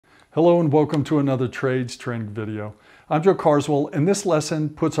Hello and welcome to another trades training video. I'm Joe Carswell, and this lesson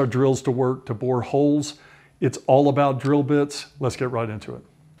puts our drills to work to bore holes. It's all about drill bits. Let's get right into it.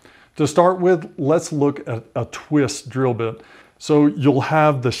 To start with, let's look at a twist drill bit. So you'll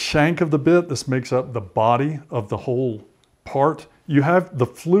have the shank of the bit. This makes up the body of the whole part. You have the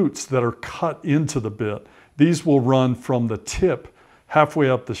flutes that are cut into the bit. These will run from the tip halfway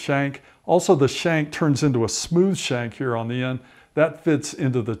up the shank. Also, the shank turns into a smooth shank here on the end. That fits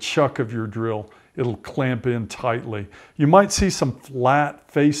into the chuck of your drill. It'll clamp in tightly. You might see some flat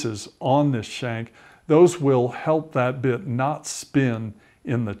faces on this shank. Those will help that bit not spin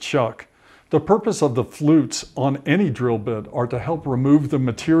in the chuck. The purpose of the flutes on any drill bit are to help remove the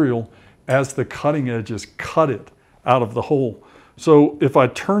material as the cutting edges cut it out of the hole. So if I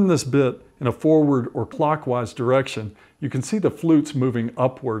turn this bit in a forward or clockwise direction, you can see the flutes moving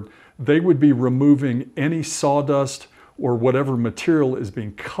upward. They would be removing any sawdust or whatever material is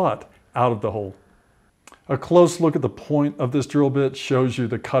being cut out of the hole. A close look at the point of this drill bit shows you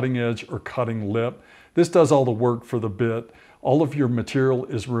the cutting edge or cutting lip. This does all the work for the bit. All of your material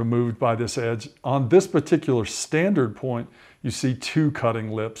is removed by this edge. On this particular standard point, you see two cutting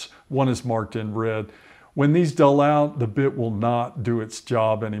lips. One is marked in red. When these dull out, the bit will not do its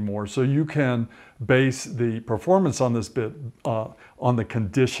job anymore. So you can base the performance on this bit on the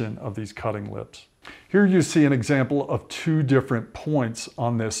condition of these cutting lips. Here you see an example of two different points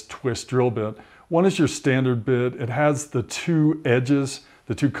on this twist drill bit. One is your standard bit. It has the two edges,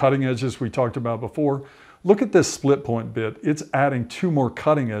 the two cutting edges we talked about before. Look at this split point bit. It's adding two more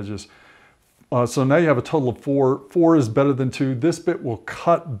cutting edges. So now you have a total of four. 4 is better than 2. This bit will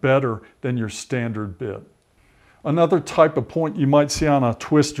cut better than your standard bit. Another type of point you might see on a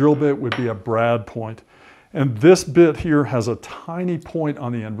twist drill bit would be a brad point. And this bit here has a tiny point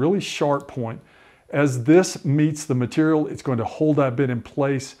on the end, really sharp point. As this meets the material, it's going to hold that bit in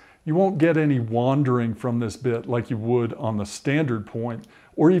place. You won't get any wandering from this bit like you would on the standard point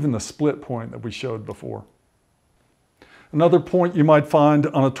or even the split point that we showed before. Another point you might find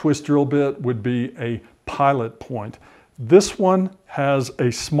on a twist drill bit would be a pilot point. This one has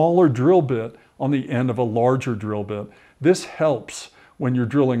a smaller drill bit on the end of a larger drill bit. This helps when you're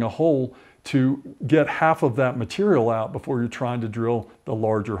drilling a hole to get half of that material out before you're trying to drill the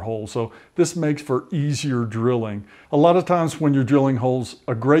larger hole. So this makes for easier drilling. A lot of times when you're drilling holes,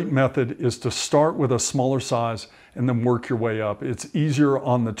 a great method is to start with a smaller size and then work your way up. It's easier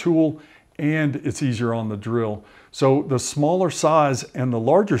on the tool and it's easier on the drill. So the smaller size and the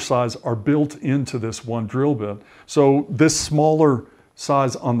larger size are built into this one drill bit. So this smaller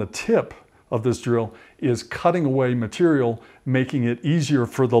size on the tip of this drill is cutting away material, making it easier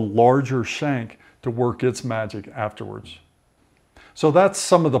for the larger shank to work its magic afterwards. So that's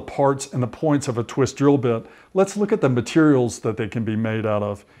some of the parts and the points of a twist drill bit. Let's look at the materials that they can be made out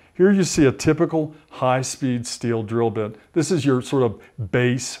of. Here you see a typical high-speed steel drill bit. This is your sort of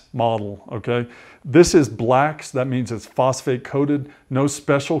base model, okay? This is black, so that means it's phosphate coated. No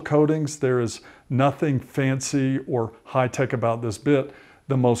special coatings. There is nothing fancy or high-tech about this bit.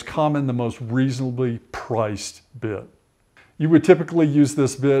 The most common, the most reasonably priced bit. You would typically use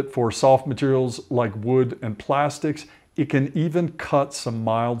this bit for soft materials like wood and plastics. It can even cut some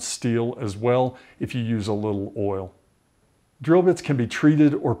mild steel as well if you use a little oil. Drill bits can be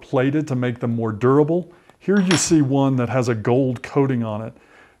treated or plated to make them more durable. Here you see one that has a gold coating on it.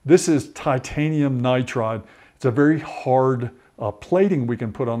 This is titanium nitride. It's a very hard plating we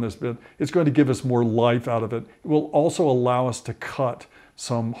can put on this bit. It's going to give us more life out of it. It will also allow us to cut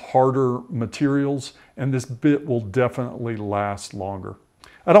some harder materials, and this bit will definitely last longer.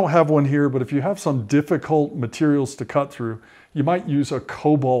 I don't have one here, but if you have some difficult materials to cut through, you might use a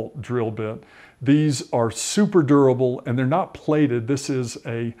cobalt drill bit. These are super durable and they're not plated. This is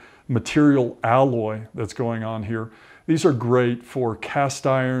a material alloy that's going on here. These are great for cast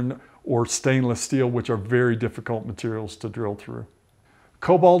iron or stainless steel, which are very difficult materials to drill through.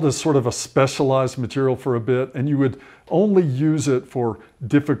 Cobalt is sort of a specialized material for a bit, and you would only use it for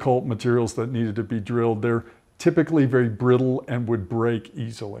difficult materials that needed to be drilled. They're typically very brittle and would break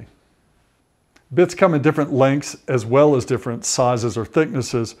easily. Bits come in different lengths as well as different sizes or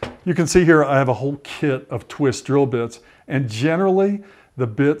thicknesses. You can see here I have a whole kit of twist drill bits, and generally the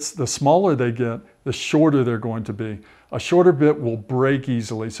bits, the smaller they get, the shorter they're going to be. A shorter bit will break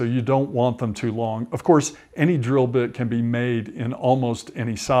easily, so you don't want them too long. Of course, any drill bit can be made in almost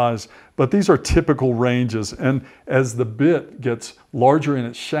any size, but these are typical ranges, and as the bit gets larger in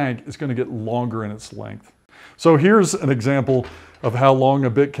its shank, it's going to get longer in its length. So here's an example of how long a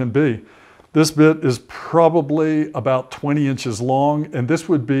bit can be. This bit is probably about 20 inches long, and this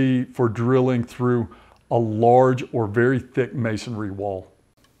would be for drilling through a large or very thick masonry wall.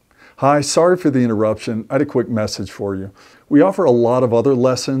 Hi, sorry for the interruption. I had a quick message for you. We offer a lot of other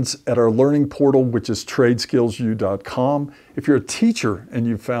lessons at our learning portal, which is tradeskillsu.com. If you're a teacher and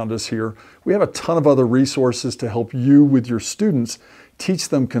you've found us here, we have a ton of other resources to help you with your students teach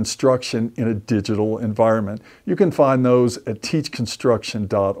them construction in a digital environment. You can find those at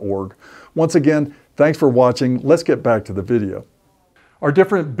teachconstruction.org. Once again, thanks for watching. Let's get back to the video. Our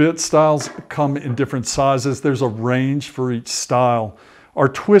different bit styles come in different sizes. There's a range for each style. Our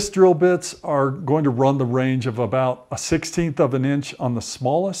twist drill bits are going to run the range of about 1/16 of an inch on the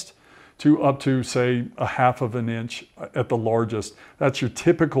smallest to up to, say, 1/2 of an inch at the largest. That's your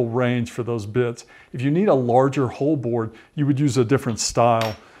typical range for those bits. If you need a larger hole bored, you would use a different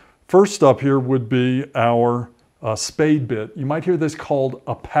style. First up here would be our spade bit. You might hear this called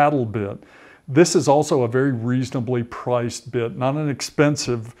a paddle bit. This is also a very reasonably priced bit, not an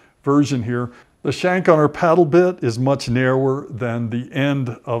expensive version here. The shank on our paddle bit is much narrower than the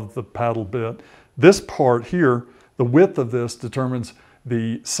end of the paddle bit. This part here, the width of this determines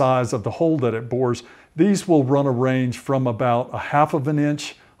the size of the hole that it bores. These will run a range from about 1/2 of an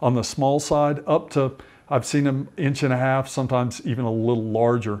inch on the small side up to, I've seen them 1.5 inches, sometimes even a little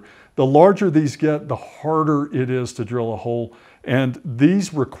larger. The larger these get, the harder it is to drill a hole. And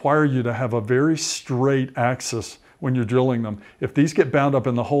these require you to have a very straight axis when you're drilling them. If these get bound up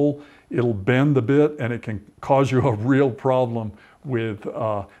in the hole, it'll bend the bit and it can cause you a real problem with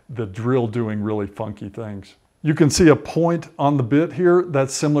the drill doing really funky things. You can see a point on the bit here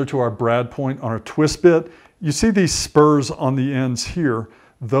that's similar to our brad point on our twist bit. You see these spurs on the ends here.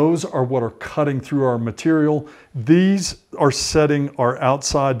 Those are what are cutting through our material. These are setting our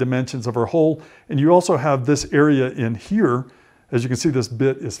outside dimensions of our hole. And you also have this area in here. As you can see, this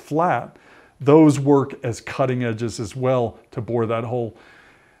bit is flat. Those work as cutting edges as well to bore that hole.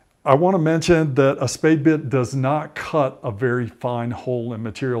 I want to mention that a spade bit does not cut a very fine hole in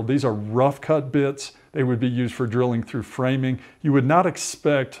material. These are rough cut bits. They would be used for drilling through framing. You would not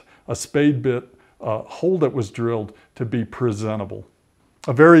expect a spade bit hole that was drilled to be presentable.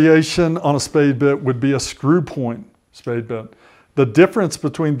 A variation on a spade bit would be a screw point spade bit. The difference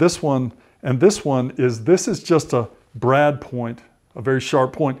between this one and this one is this is just a brad point, a very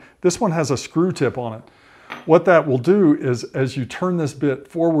sharp point. This one has a screw tip on it. What that will do is as you turn this bit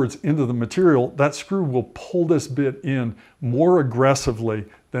forwards into the material, that screw will pull this bit in more aggressively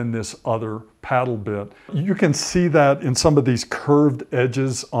than this other paddle bit. You can see that in some of these curved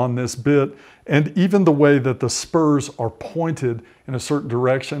edges on this bit, and even the way that the spurs are pointed in a certain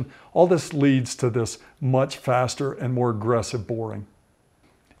direction. All this leads to this much faster and more aggressive boring.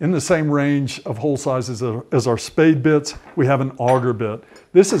 In the same range of hole sizes as our spade bits, we have an auger bit.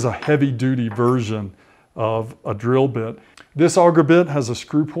 This is a heavy-duty version of a drill bit. This auger bit has a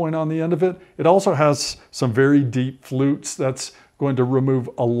screw point on the end of it. It also has some very deep flutes. That's going to remove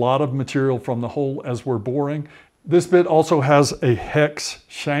a lot of material from the hole as we're boring. This bit also has a hex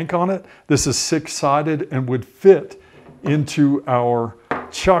shank on it. This is 6-sided and would fit into our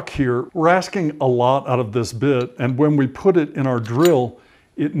chuck here. We're asking a lot out of this bit, and when we put it in our drill,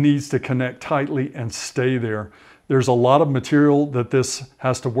 it needs to connect tightly and stay there. There's a lot of material that this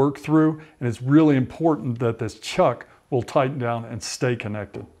has to work through, and it's really important that this chuck will tighten down and stay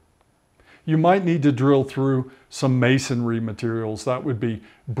connected. You might need to drill through some masonry materials. That would be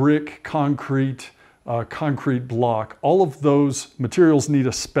brick, concrete, concrete block. All of those materials need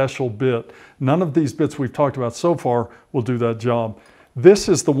a special bit. None of these bits we've talked about so far will do that job. This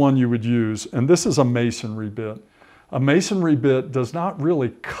is the one you would use, and this is a masonry bit. A masonry bit does not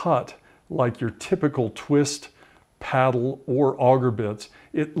really cut like your typical twist, paddle, or auger bits.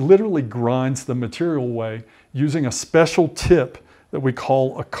 It literally grinds the material away using a special tip that we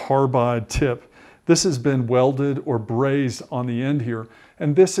call a carbide tip. This has been welded or brazed on the end here,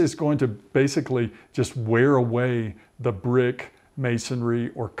 and this is going to basically just wear away the brick, masonry,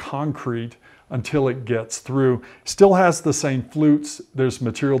 or concrete until it gets through. Still has the same flutes. There's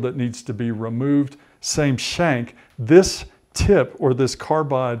material that needs to be removed. Same shank. This tip, or this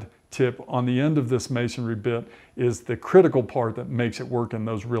carbide tip on the end of this masonry bit, is the critical part that makes it work in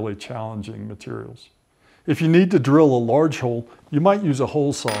those really challenging materials. If you need to drill a large hole, you might use a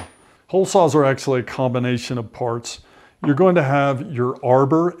hole saw. Hole saws are actually a combination of parts. You're going to have your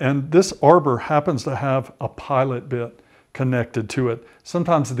arbor, and this arbor happens to have a pilot bit connected to it.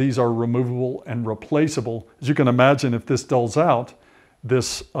 Sometimes these are removable and replaceable. As you can imagine, if this dulls out,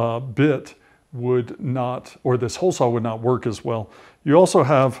 this bit would not, or this hole saw would not work as well. You also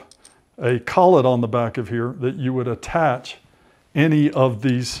have a collet on the back of here that you would attach any of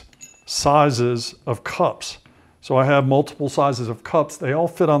these sizes of cups. So I have multiple sizes of cups. They all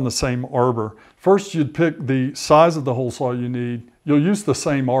fit on the same arbor. First, you'd pick the size of the hole saw you need. You'll use the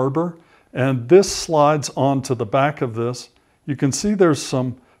same arbor, and this slides onto the back of this. You can see there's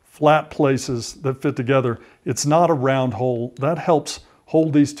some flat places that fit together. It's not a round hole. That helps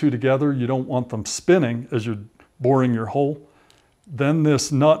hold these two together. You don't want them spinning as you're boring your hole. Then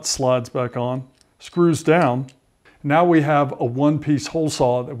this nut slides back on, screws down. Now we have a one-piece hole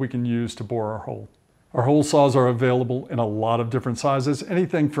saw that we can use to bore our hole. Our hole saws are available in a lot of different sizes,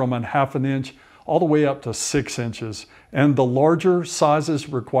 anything from 1/2 inch all the way up to 6 inches. And the larger sizes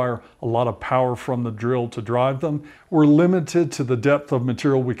require a lot of power from the drill to drive them. We're limited to the depth of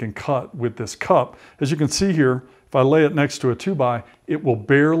material we can cut with this cup. As you can see here, if I lay it next to a 2x, it will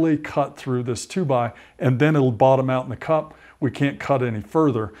barely cut through this 2x, and then it'll bottom out in the cup. We can't cut any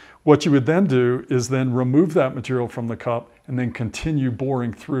further. What you would then do is then remove that material from the cup and then continue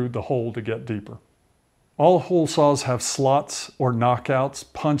boring through the hole to get deeper. All hole saws have slots or knockouts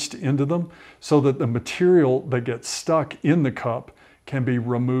punched into them so that the material that gets stuck in the cup can be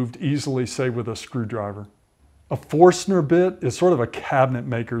removed easily, say with a screwdriver. A Forstner bit is sort of a cabinet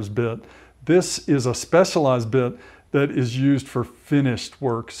maker's bit. This is a specialized bit that is used for finished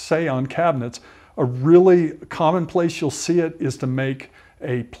work, say on cabinets. A really common place you'll see it is to make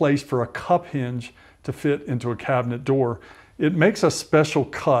a place for a cup hinge to fit into a cabinet door. It makes a special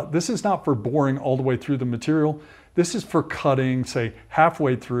cut. This is not for boring all the way through the material. This is for cutting, say,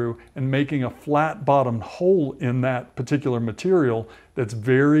 halfway through and making a flat bottomed hole in that particular material that's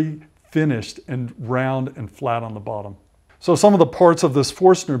very finished and round and flat on the bottom. So some of the parts of this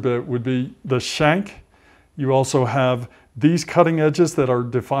Forstner bit would be the shank. You also have these cutting edges that are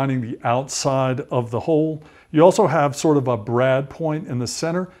defining the outside of the hole. You also have sort of a brad point in the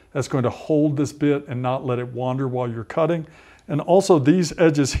center that's going to hold this bit and not let it wander while you're cutting. And also these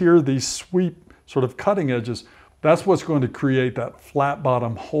edges here, these sweep sort of cutting edges, that's what's going to create that flat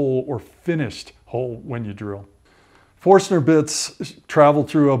bottom hole or finished hole when you drill. Forstner bits travel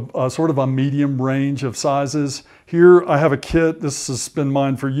through a sort of a medium range of sizes. Here I have a kit, this has been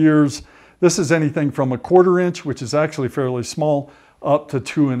mine for years. This is anything from 1/4 inch, which is actually fairly small, up to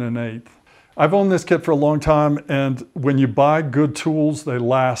 2 1/8. I've owned this kit for a long time, and when you buy good tools, they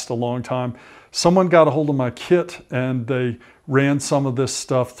last a long time. Someone got a hold of my kit and they ran some of this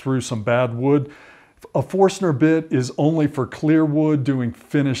stuff through some bad wood. A Forstner bit is only for clear wood doing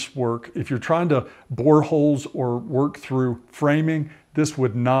finished work. If you're trying to bore holes or work through framing, this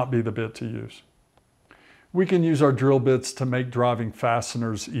would not be the bit to use. We can use our drill bits to make driving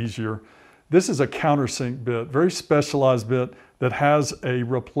fasteners easier. This is a countersink bit, very specialized bit that has a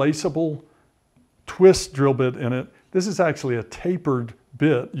replaceable twist drill bit in it. This is actually a tapered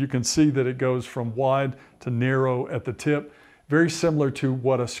bit. You can see that it goes from wide to narrow at the tip, very similar to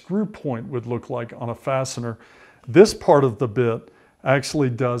what a screw point would look like on a fastener. This part of the bit actually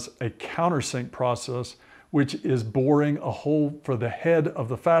does a countersink process, which is boring a hole for the head of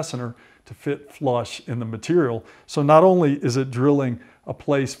the fastener to fit flush in the material. So not only is it drilling a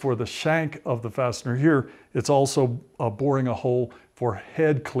place for the shank of the fastener here, it's also boring a hole for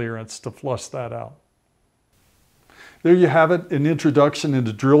head clearance to flush that out. There you have it, an introduction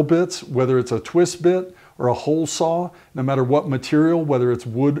into drill bits, whether it's a twist bit or a hole saw. No matter what material, whether it's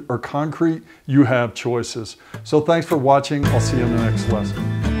wood or concrete, you have choices. So thanks for watching. I'll see you in the next lesson.